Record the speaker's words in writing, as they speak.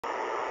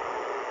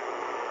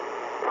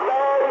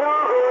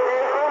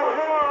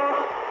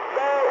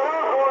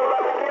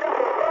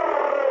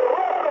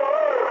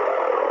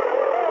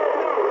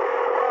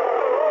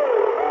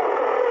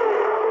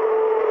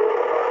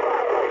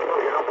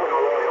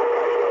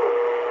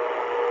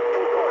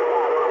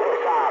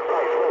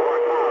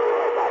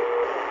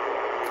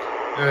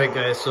Alright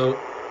guys, so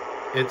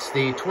it's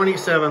the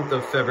 27th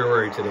of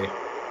February today.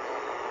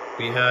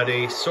 We had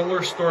a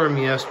solar storm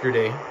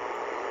yesterday.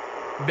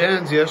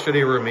 Bands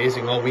yesterday were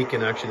amazing. All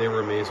weekend actually they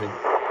were amazing.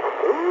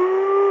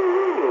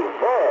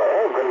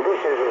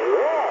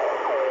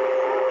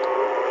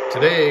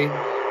 Today,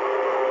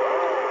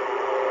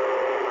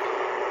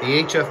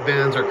 the HF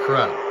bands are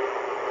crap.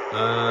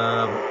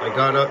 I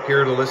got up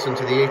here to listen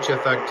to the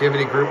HF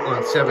activity group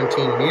on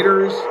 17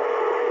 meters.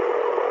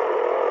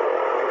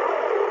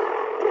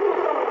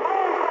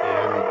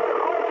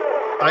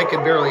 I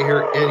could barely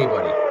hear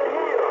anybody.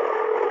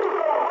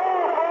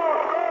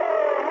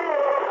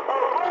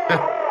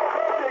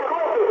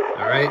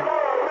 All right.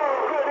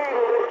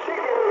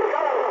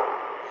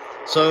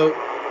 So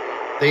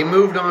they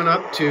moved on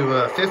up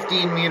to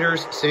 15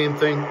 meters, same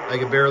thing. I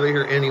could barely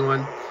hear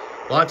anyone.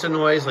 Lots of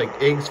noise, like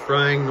eggs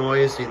frying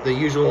noise, the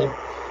usual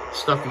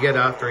stuff you get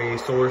after a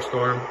solar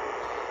storm.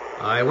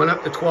 I went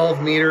up to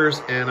 12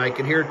 meters and I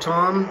could hear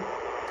Tom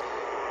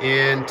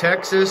in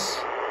Texas.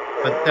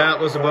 But that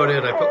was about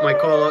it. I put my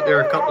call out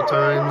there a couple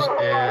times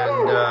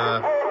and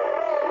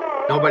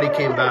nobody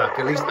came back.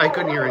 At least I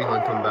couldn't hear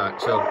anyone come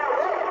back. So,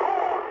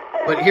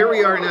 but here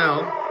we are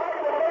now.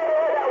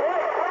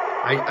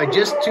 I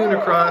just tuned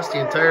across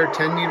the entire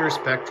 10 meter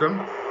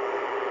spectrum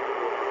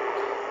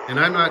and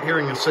I'm not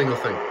hearing a single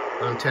thing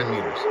on 10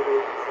 meters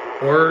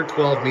or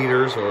 12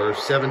 meters or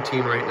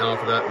 17 right now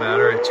for that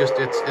matter. It's just,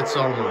 it's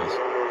all noise.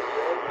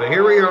 But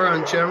here we are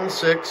on channel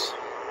 6.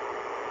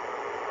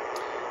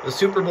 The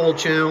Super Bowl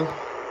channel,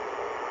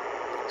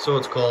 so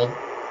it's called.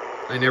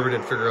 I never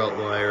did figure out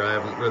why, or I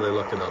haven't really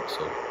looked it up,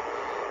 so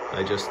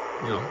I just,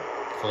 you know,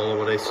 follow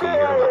what I see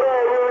here. But,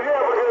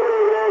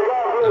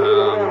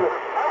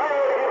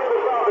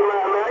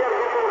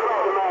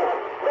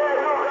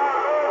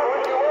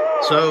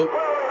 so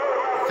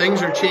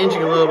things are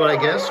changing a little bit, I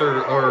guess, or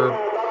you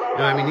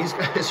know, I mean, these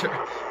guys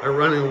are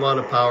running a lot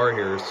of power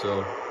here,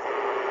 so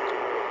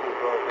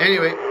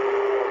anyway,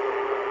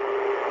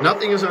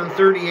 nothing is on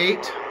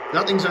 38.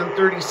 Nothing's on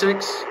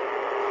 36.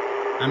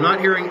 I'm not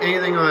hearing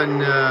anything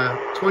on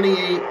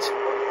 28,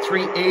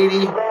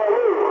 380,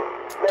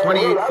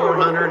 28,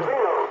 400.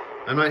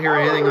 I'm not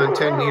hearing anything on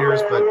 10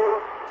 meters, but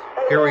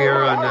here we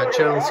are on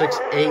channel 6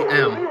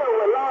 AM.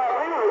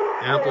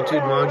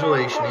 Amplitude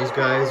modulation. These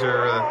guys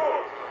are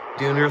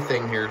doing their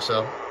thing here,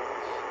 so.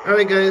 All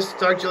right, guys.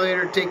 Talk to you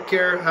later. Take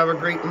care. Have a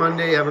great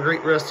Monday. Have a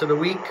great rest of the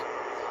week.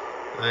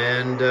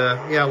 And,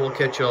 yeah, we'll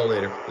catch you all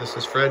later. This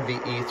is Fred,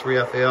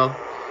 VE3FAL.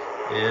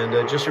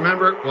 And just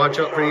remember, watch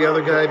out for the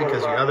other guy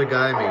because the other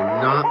guy may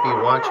not be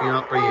watching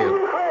out for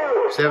you.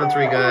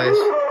 7-3, guys.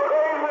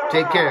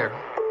 Take care.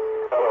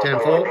 10-4.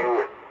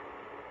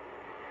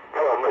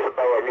 Hello, Mr.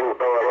 Bad News,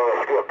 Bad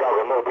Skip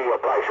Talking Mobile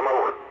Price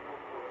Smoke.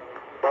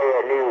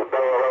 Bad News,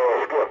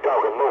 Bad Skip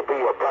Talking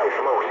Mobile Price